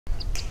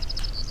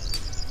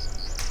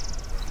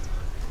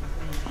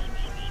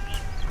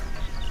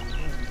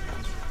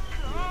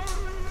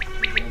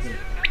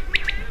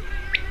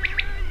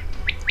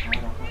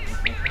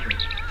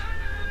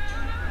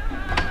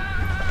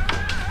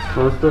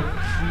bo'ldi.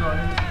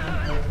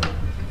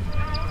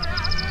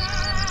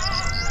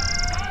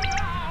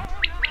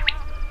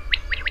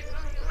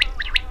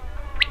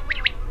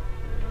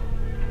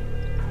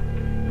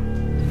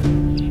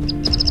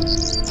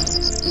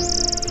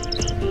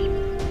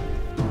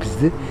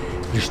 Bizda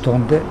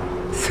Rishtonda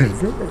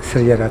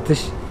sir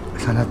yaratish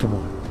san'ati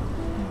bor.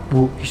 Bu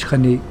hech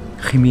qanday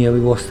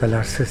ximiyaviy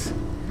vositalarsiz,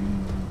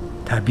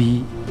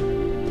 tabiiy.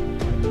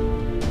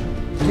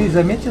 Ты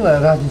заметила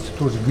разницу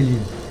тоже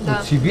глины? Да,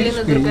 вот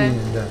сибирская глина другая.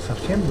 да,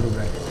 совсем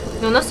другая.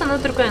 Но у нас она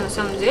другая на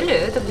самом деле.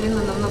 Эта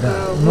глина намного Да.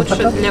 лучше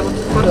Ну, для вот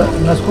да,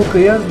 формы. насколько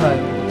я знаю.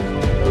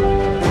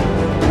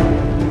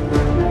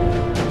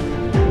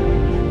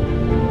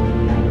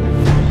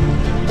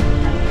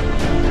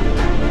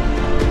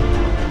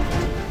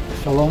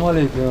 Assalomu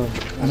alaykum.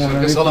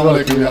 Assalomu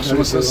alaykum.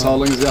 Yaxshimisiz?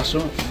 Sog'lig'ingiz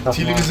yaxshimi?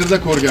 Televizorda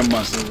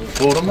ko'rganman sizni.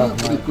 To'g'rimi?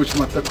 2-3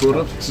 marta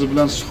ko'rib, siz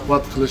bilan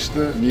suhbat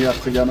qilishni niyat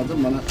qilgan edim.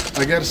 Mana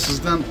agar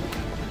sizdan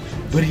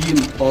 1 yil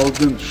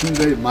oldin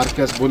shunday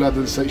markaz bo'ladi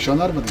desa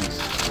ishonarmidingiz?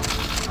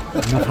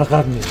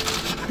 Nafaqat men.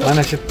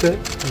 Mana shu yerda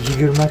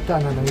 20 ta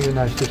an'anaviy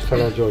yo'nalishda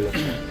ustalar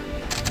joylashgan.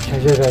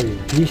 Shajaraviy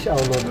 5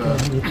 avloddan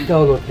 7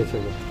 avlodgacha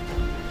bor.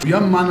 Bu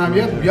ham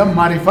ma'naviyat, bu ham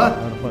ma'rifat,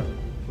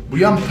 bu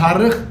ham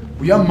tarix,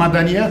 bu ham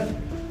madaniyat.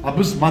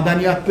 Biz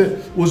madaniyatni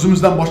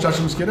o'zimizdan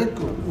boshlashimiz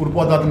kerak-ku,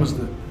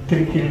 urf-odatimizni.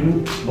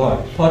 Tirikchiligim bor.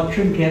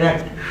 Sotishim kerak.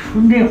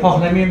 Shunday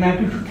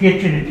xohlamaymanki, shu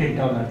ketishini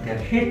davlatga.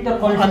 Shu yerda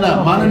qolish. Ana,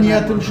 meni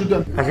niyatim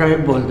shudan.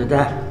 Ajoyib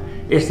bo'ldi-da.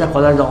 Esda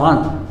qoladigan.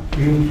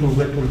 Uyim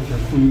suvga to'lsin.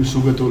 Uyim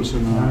suvga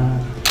to'lsin.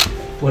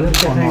 Bo'lib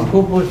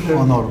ko'p bo'lsin.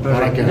 Honor,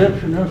 baraka.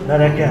 Shuni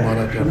baraka.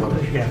 Baraka.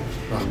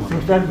 Rahmat.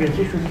 Ruxsat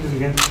bersa shuni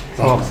sizga.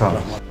 Sog'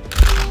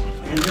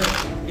 Endi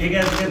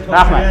egasiga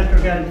to'g'ri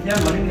turganingizga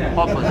bo'linglar.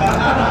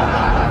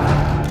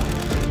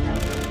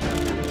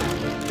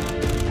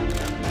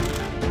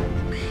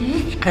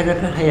 Hech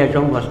qanaqa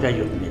hayajon bosgan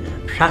yo'q meni.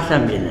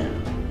 Shaxsan meni.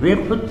 Men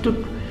xuddi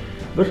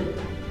bir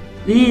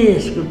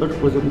eski bir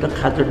o'zimda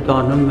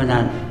qadrdonim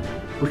bilan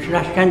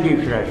uchrashgandek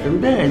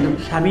uchrashdim-da. Endi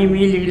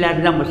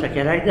samimiyliklaridan bo'lsa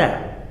kerak-da.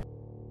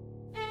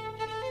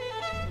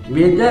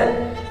 Menda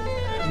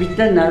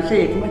bitta narsa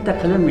ikki marta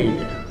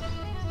qilinmaydi.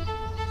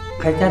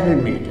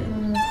 Qaytarilmaydi.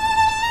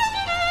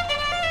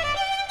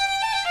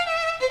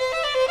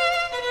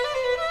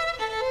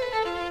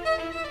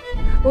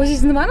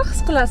 O'zingiz nimani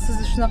his qilasiz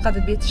shunaqa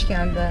deb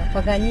aytishganda,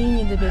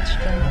 Paganini deb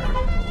aytishganda?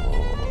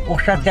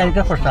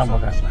 O'xshatganiga xursand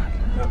bo'laman.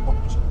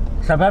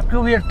 Sababki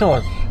u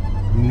virtuoz.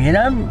 Men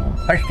ham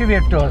почти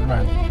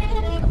virtuozman.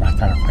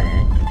 Maqtanib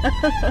qo'ying.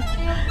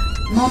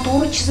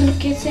 Noto'g'ri chizilib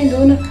ketsa, endi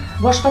uni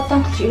boshqatdan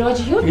qilish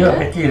iloji yo'q-ku. Yo'q,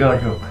 hech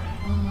iloji yo'q.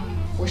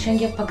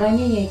 O'shanga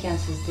Paganini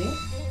ekansizda.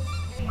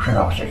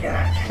 Shuna o'xsha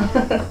kerak.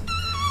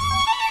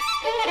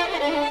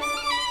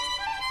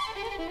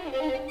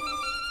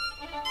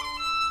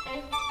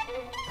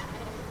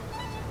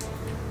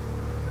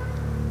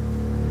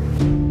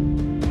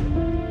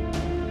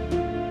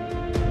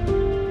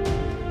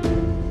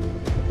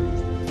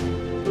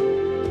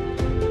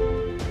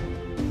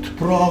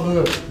 Tuprog'i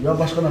yo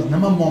boshqa narsa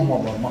nima muammo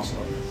bor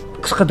mahsulot?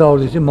 Qisqa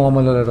davrda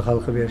muomalalarni hal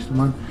qilib berishdi.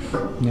 Men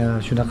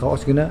shunaqa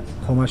ozgina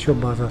xomashyo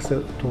bazasi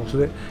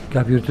to'g'risida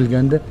gap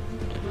yuritilganda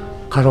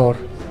qaror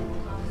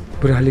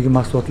bir xillik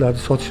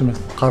mahsulotlarni sotishni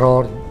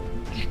qaror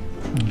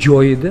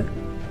joyida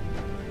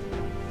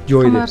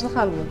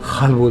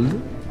hal bo'ldi.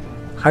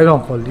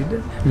 Hayron qoldik-da.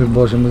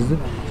 Yurtboshimizda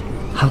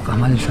xalq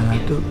amaliy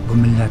san'ati bu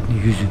millatning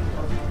yuzi.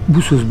 Bu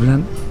so'z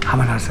bilan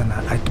hamma narsani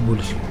aytib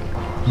bo'lish kerak.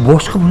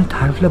 Boshqa buni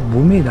ta'riflab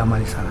bo'lmaydi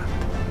amaliy san'at.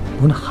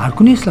 Buni har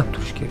kuni eslab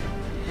turish kerak.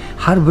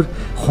 Har bir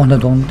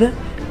xonadonda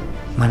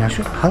mana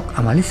shu xalq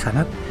amaliy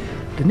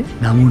san'atining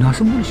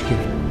namunasi bo'lish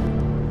kerak.